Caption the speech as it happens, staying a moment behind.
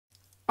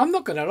I'm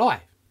not going to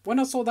lie. When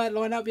I saw that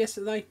lineup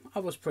yesterday,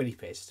 I was pretty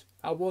pissed.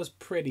 I was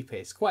pretty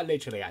pissed. Quite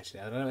literally, actually.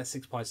 I don't know,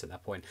 6 points at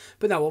that point.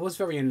 But no, I was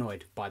very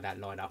annoyed by that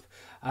lineup.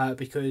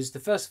 Because the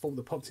first thought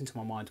that popped into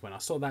my mind when I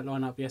saw that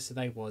lineup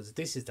yesterday was,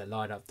 this is the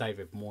lineup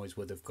David Moyes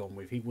would have gone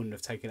with. He wouldn't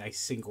have taken a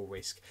single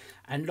risk.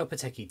 And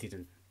Lopetegui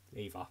didn't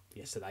either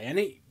yesterday. And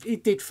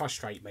it did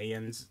frustrate me.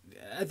 And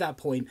at that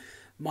point,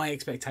 my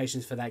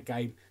expectations for that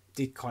game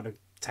did kind of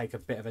take a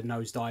bit of a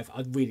nosedive.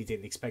 I really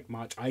didn't expect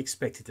much. I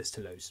expected us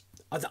to lose.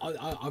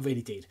 I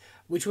really did,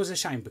 which was a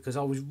shame because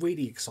I was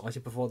really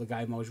excited before the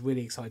game. I was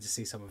really excited to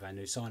see some of our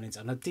new signings,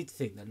 and I did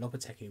think that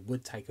Lopetegui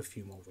would take a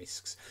few more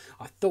risks.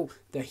 I thought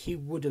that he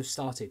would have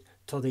started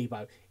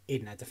Todibo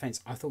in that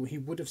defence. I thought he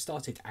would have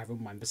started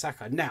Aaron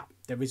Wan-Bissaka. Now,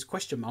 there is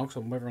question marks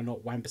on whether or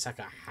not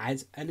Wan-Bissaka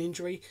had an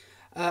injury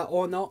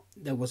or not.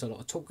 There was a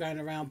lot of talk going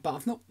around, but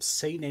I've not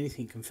seen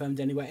anything confirmed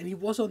anywhere, and he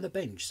was on the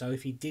bench. So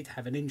if he did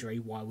have an injury,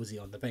 why was he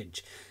on the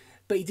bench?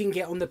 But he didn't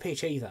get on the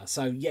pitch either.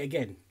 So yet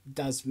again,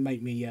 does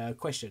make me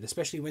question,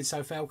 especially when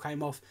Sofel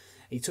came off.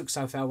 He took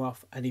Sofel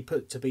off and he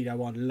put Todibo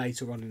on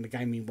later on in the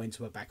game. He went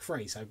to a back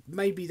three. So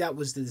maybe that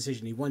was the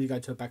decision. He wanted to go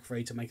to a back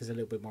three to make us a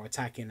little bit more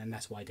attacking, and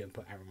that's why he didn't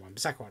put Aaron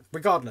Wan-Bissaka on.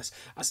 Regardless,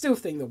 I still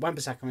think that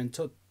Wan-Bissaka and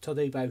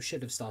Todibo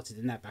should have started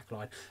in that back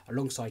line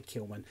alongside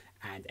Kilman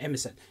and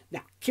Emerson.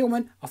 Now,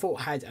 Kilman, I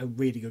thought, had a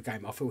really good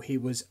game. I thought he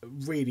was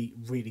really,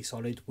 really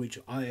solid, which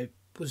I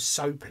was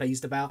so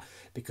pleased about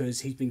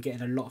because he's been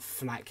getting a lot of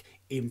flack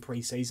in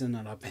pre-season,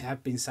 and I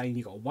have been saying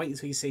you've got to wait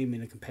until you see him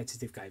in a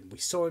competitive game. We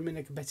saw him in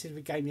a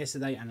competitive game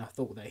yesterday, and I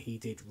thought that he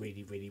did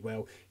really, really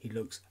well. He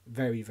looks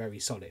very, very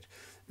solid.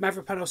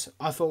 Mavropanos,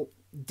 I thought,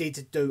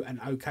 did do an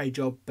okay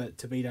job, but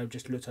Todibo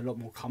just looked a lot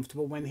more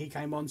comfortable when he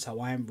came on, so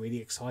I am really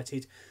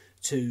excited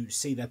to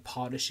see their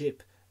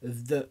partnership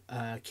that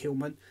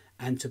Kilman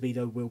and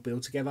Todibo will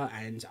build together,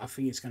 and I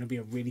think it's going to be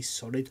a really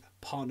solid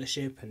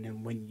partnership. And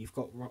then when you've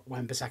got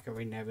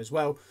Wan-Bissaka in there as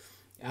well,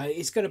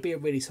 it's going to be a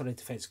really solid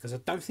defence, because I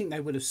don't think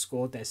they would have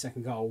scored their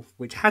second goal,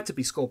 which had to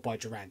be scored by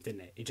Durant,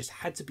 didn't it? It just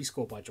had to be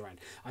scored by Durant.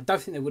 I don't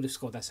think they would have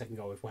scored that second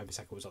goal if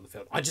Wan-Bissaka was on the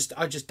field. I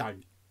just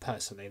don't,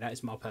 personally. That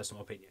is my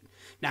personal opinion.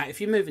 Now,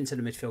 if you move into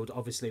the midfield,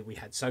 obviously we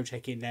had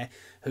Souček in there,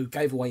 who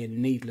gave away a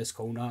needless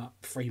corner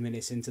 3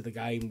 minutes into the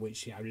game,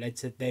 which led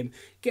to them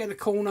getting a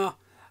corner,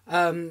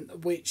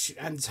 which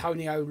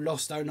Antonio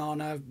lost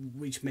Onana,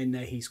 which meant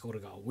that he scored a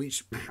goal,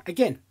 which,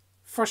 again,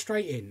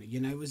 frustrating.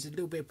 It was a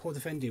little bit of poor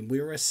defending. We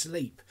were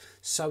asleep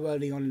so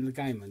early on in the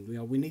game,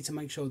 and we need to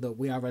make sure that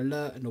we are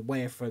alert and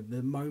aware from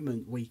the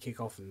moment we kick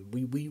off, and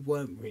we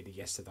weren't really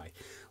yesterday.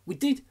 We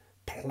did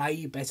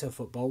play better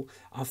football,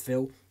 I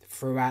feel,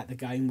 throughout the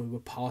game. We were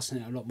passing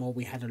it a lot more.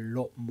 We had a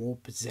lot more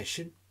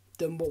possession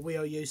than what we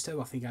are used to.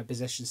 I think our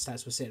possession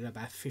stats were sitting at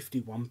about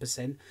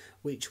 51%,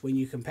 which when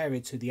you compare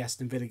it to the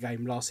Aston Villa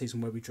game last season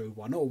where we drew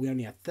 1-1, we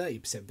only had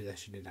 30%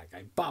 possession in that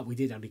game, but we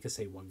did only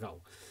concede 1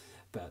 goal.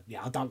 But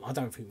yeah, I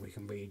don't think we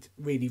can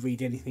really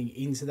read anything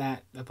into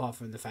that, apart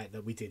from the fact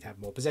that we did have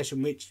more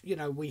possession, which,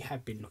 we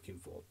have been looking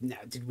for. Now,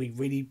 did we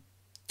really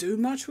do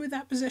much with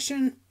that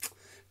possession?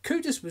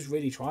 Kudus was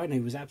really trying.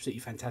 He was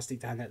absolutely fantastic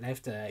down that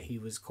left. He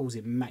was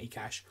causing Matty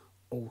Cash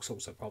all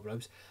sorts of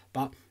problems.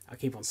 But I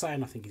keep on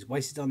saying, I think he's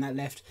wasted on that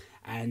left.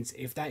 And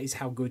if that is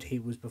how good he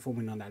was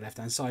performing on that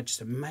left-hand side,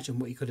 just imagine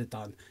what he could have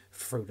done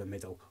through the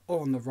middle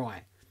or on the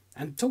right.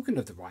 And talking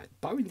of the right,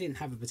 Bowen didn't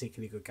have a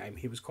particularly good game.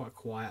 He was quite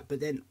quiet.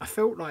 But then I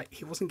felt like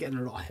he wasn't getting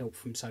a lot of help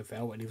from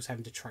Sofel, and he was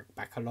having to track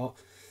back a lot.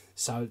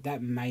 So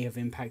that may have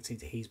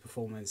impacted his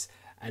performance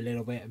a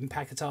little bit. And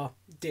Paquetá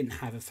didn't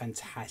have a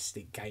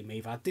fantastic game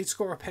either. Did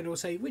score a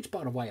penalty, which,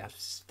 by the way, I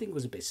think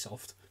was a bit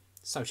soft.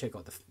 Souček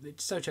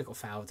got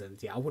fouled,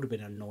 and yeah, I would have been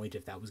annoyed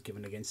if that was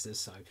given against us.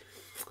 So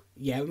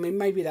yeah, I mean,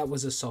 maybe that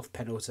was a soft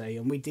penalty,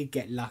 and we did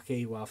get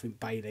lucky. Well, I think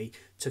Bailey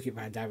took it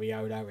round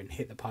Areola and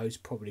hit the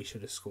post. Probably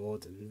should have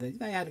scored, and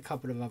they had a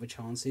couple of other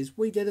chances.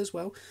 We did as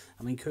well.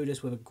 I mean,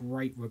 Kudus with a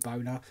great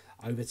Rabona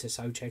over to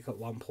Souček at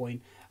one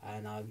point,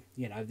 and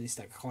this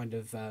that kind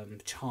of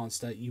chance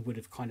that you would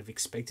have kind of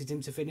expected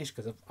him to finish,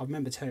 because I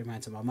remember turning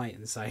around to my mate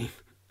and saying,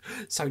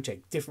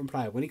 Souček, different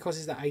player. When he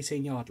crosses that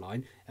 18-yard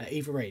line at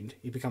either end,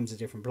 he becomes a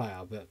different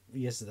player. But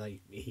yesterday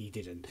he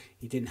didn't.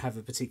 He didn't have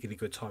a particularly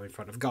good time in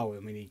front of goal.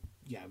 I mean,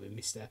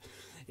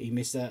 he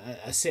missed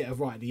a sitter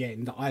right at the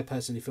end. I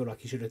personally feel like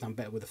he should have done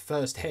better with the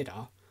first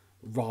header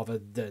rather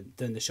than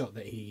the shot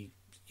that he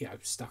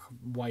stuck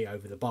way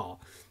over the bar.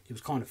 He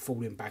was kind of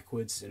falling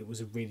backwards, and it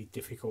was a really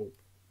difficult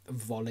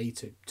volley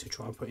to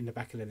try and put in the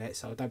back of the net.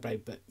 So I don't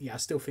blame. But yeah, I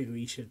still think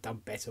he should have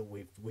done better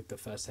with the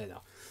first header.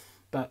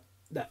 But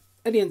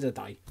at the end of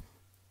the day,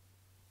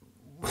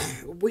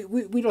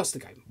 we lost the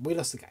game. We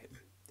lost the game.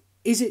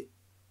 Is it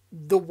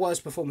the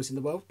worst performance in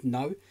the world?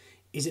 No.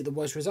 Is it the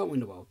worst result in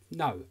the world?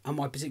 No. Am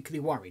I particularly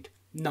worried?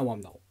 No,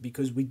 I'm not,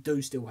 because we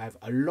do still have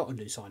a lot of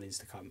new signings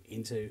to come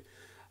into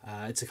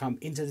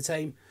the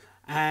team,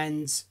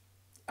 and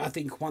I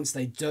think once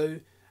they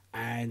do,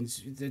 and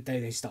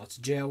they start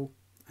to gel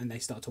and they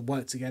start to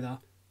work together,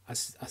 I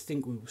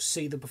think we will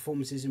see the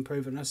performances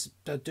improve, and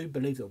I do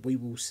believe that we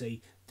will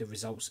see the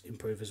results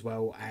improve as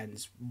well.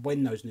 And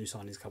when those new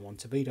signings come on,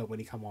 Tavito, when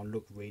he come on,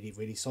 look really,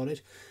 really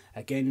solid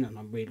again. And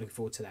I'm really looking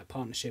forward to that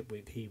partnership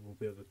with he will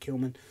build with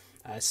Kilman.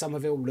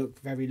 Somerville looked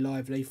very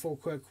lively.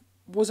 Falkirk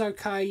was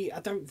okay.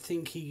 I don't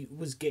think he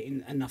was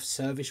getting enough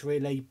service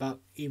really, but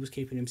he was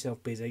keeping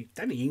himself busy.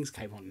 Danny Ings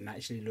came on and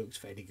actually looked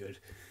fairly good,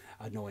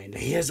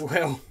 annoyingly as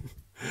well.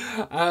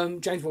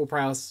 James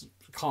Ward-Prowse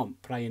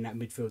can't play in that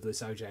midfield with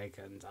Sojek,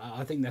 and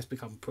I think that's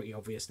become pretty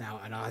obvious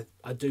now. And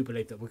I do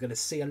believe that we're going to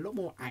see a lot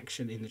more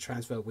action in the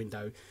transfer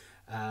window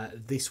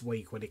this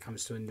week when it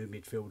comes to a new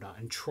midfielder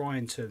and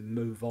trying to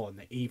move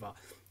on either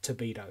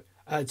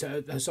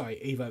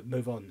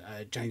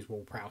James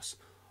Ward-Prowse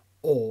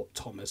or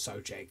Thomas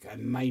Sojek,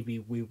 and maybe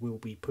we will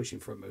be pushing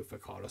for a move for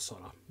Carlos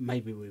Sola.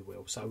 Maybe we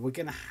will. So we're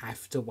going to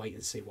have to wait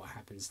and see what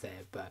happens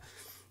there. But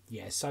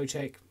yeah,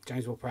 Sojek,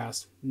 James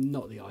Ward-Prowse,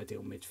 not the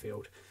ideal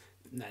midfield.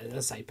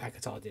 Let's say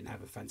Paquetá didn't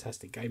have a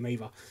fantastic game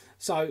either.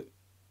 So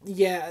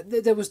yeah,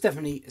 there was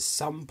definitely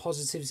some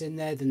positives in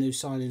there. The new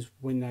signings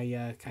when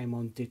they came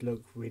on did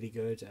look really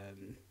good.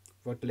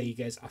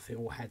 Rodriguez, I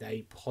feel, had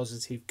a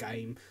positive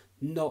game.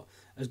 Not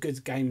as good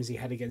a game as he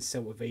had against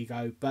Celta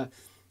Vigo, but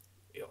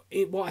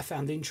what I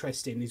found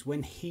interesting is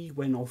when he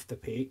went off the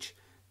pitch,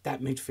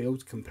 that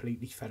midfield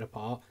completely fell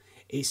apart.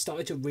 It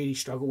started to really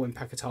struggle when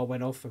Paquetá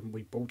went off and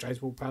we brought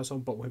James Ward-Prowse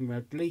on, but when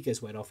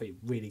Rodriguez went off, it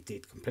really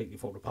did completely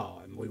fall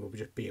apart and we were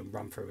just being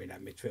run through in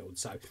that midfield.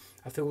 So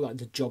I feel like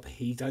the job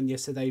he done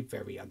yesterday,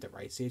 very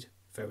underrated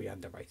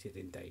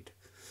indeed.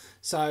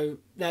 So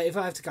if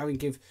I have to go and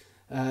give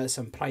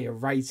some player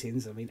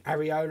ratings, I mean,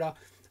 Areola,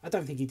 I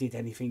don't think he did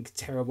anything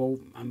terrible.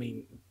 I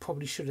mean,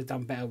 probably should have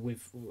done better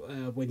with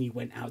when he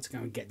went out to go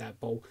and get that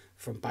ball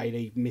from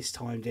Bailey.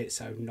 Mistimed it,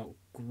 so not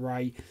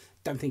great.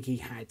 Don't think he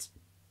had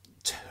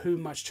too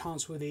much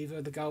chance with either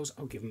of the goals.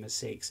 I'll give him a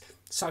 6.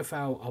 So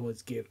far, I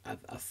would give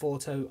a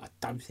 4-2. I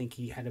don't think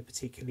he had a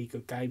particularly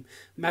good game.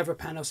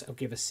 Mavropanos, I'll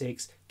give a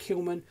 6.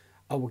 Kilman,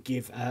 I will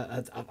give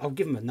I'll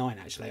give him a 9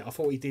 actually. I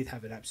thought he did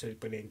have an absolute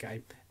brilliant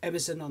game.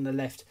 Emerson on the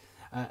left,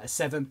 a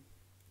 7.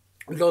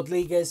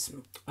 Rodriguez,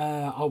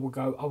 I will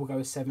go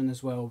a 7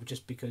 as well,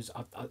 just because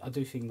I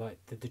do think like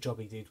the job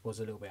he did was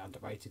a little bit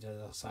underrated,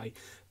 as I say.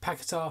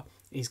 Paquetá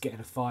is getting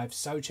a 5.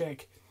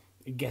 Sojek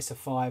gets a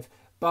 5.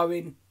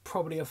 Bowen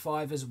probably a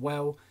 5 as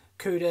well.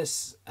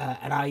 Kudus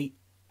an 8.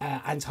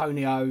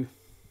 Antonio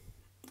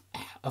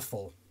a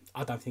 4.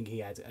 I don't think he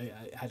had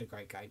a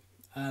great game.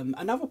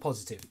 Another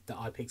positive that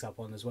I picked up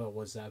on as well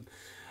was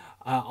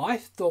I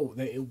thought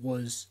that it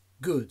was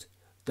good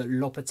that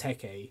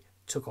Lopetegui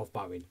took off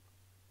Bowen.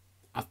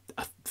 I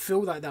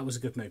feel like that was a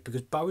good move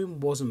because Bowen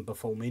wasn't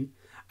performing,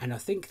 and I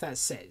think that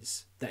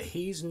says that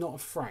he's not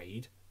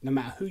afraid, no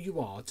matter who you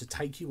are, to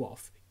take you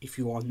off if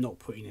you are not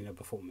putting in a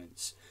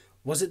performance.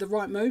 Was it the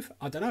right move?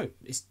 I don't know.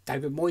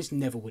 David Moyes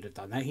never would have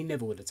done that. He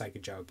never would have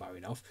taken Joe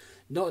Bowen off.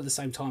 Not at the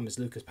same time as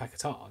Lucas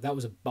Paquetá. That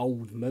was a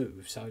bold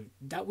move, so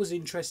that was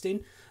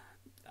interesting.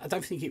 I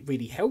don't think it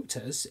really helped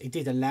us. It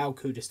did allow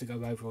Kudus to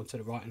go over onto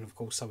the right, and of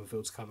course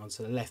Summerfield's come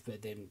onto the left,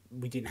 but then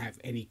we didn't have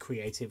any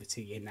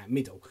creativity in that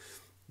middle,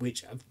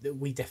 which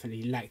we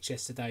definitely lacked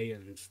yesterday.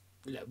 And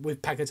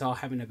with Paquetá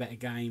having a better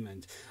game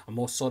and a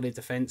more solid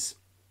defence,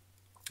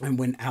 and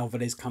when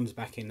Alvarez comes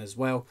back in as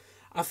well,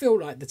 I feel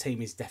like the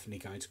team is definitely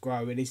going to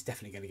grow and it's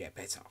definitely going to get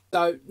better.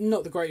 So,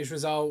 not the greatest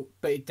result,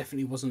 but it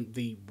definitely wasn't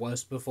the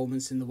worst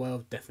performance in the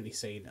world. Definitely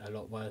seen a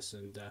lot worse,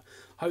 and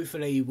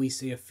hopefully we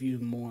see a few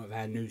more of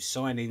our new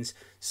signings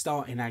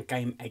starting our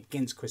game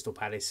against Crystal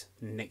Palace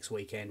next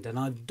weekend. And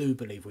I do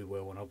believe we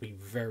will, and I'll be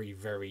very,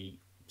 very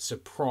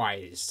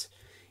surprised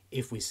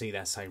if we see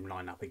that same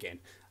lineup again.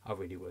 I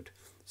really would.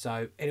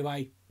 So,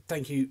 anyway,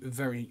 thank you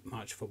very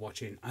much for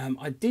watching.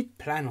 I did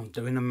plan on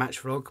doing a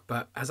match vlog,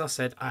 but as I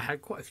said, I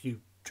had quite a few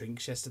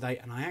drinks yesterday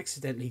and I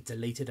accidentally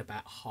deleted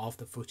about half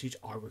the footage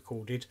I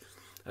recorded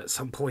at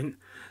some point.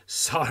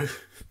 So,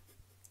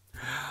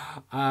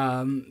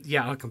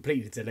 yeah, I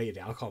completely deleted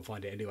it. I can't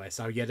find it anyway.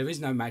 So, yeah, there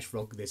is no match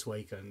vlog this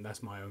week and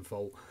that's my own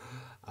fault.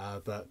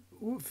 But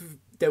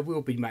there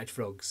will be match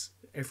vlogs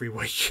every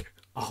week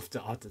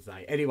after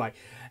today. Anyway,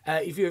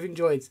 if you have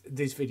enjoyed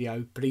this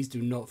video, please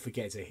do not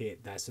forget to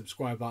hit that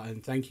subscribe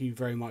button. Thank you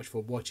very much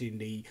for watching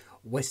the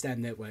West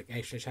Ham Network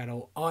Extra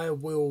channel. I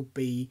will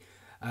be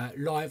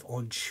live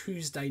on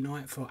Tuesday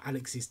night for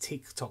Alex's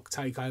TikTok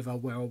takeover,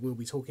 where I will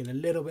be talking a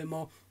little bit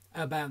more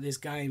about this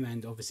game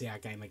and obviously our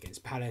game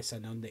against Palace.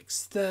 And on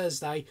next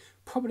Thursday,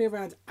 probably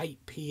around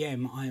 8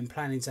 PM, I am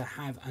planning to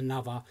have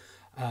another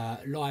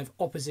live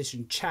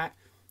opposition chat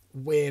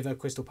with a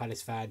Crystal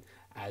Palace fan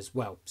as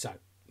well. So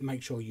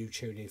make sure you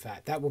tune in for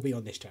that. That will be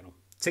on this channel.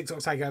 TikTok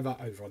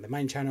takeover over on the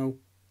main channel.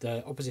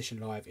 The opposition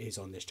live is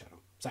on this channel.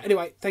 So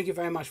anyway, thank you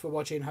very much for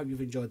watching. Hope you've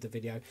enjoyed the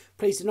video.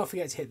 Please do not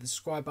forget to hit the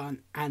subscribe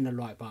button and the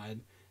like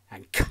button.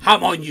 And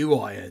come on, you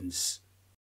Irons!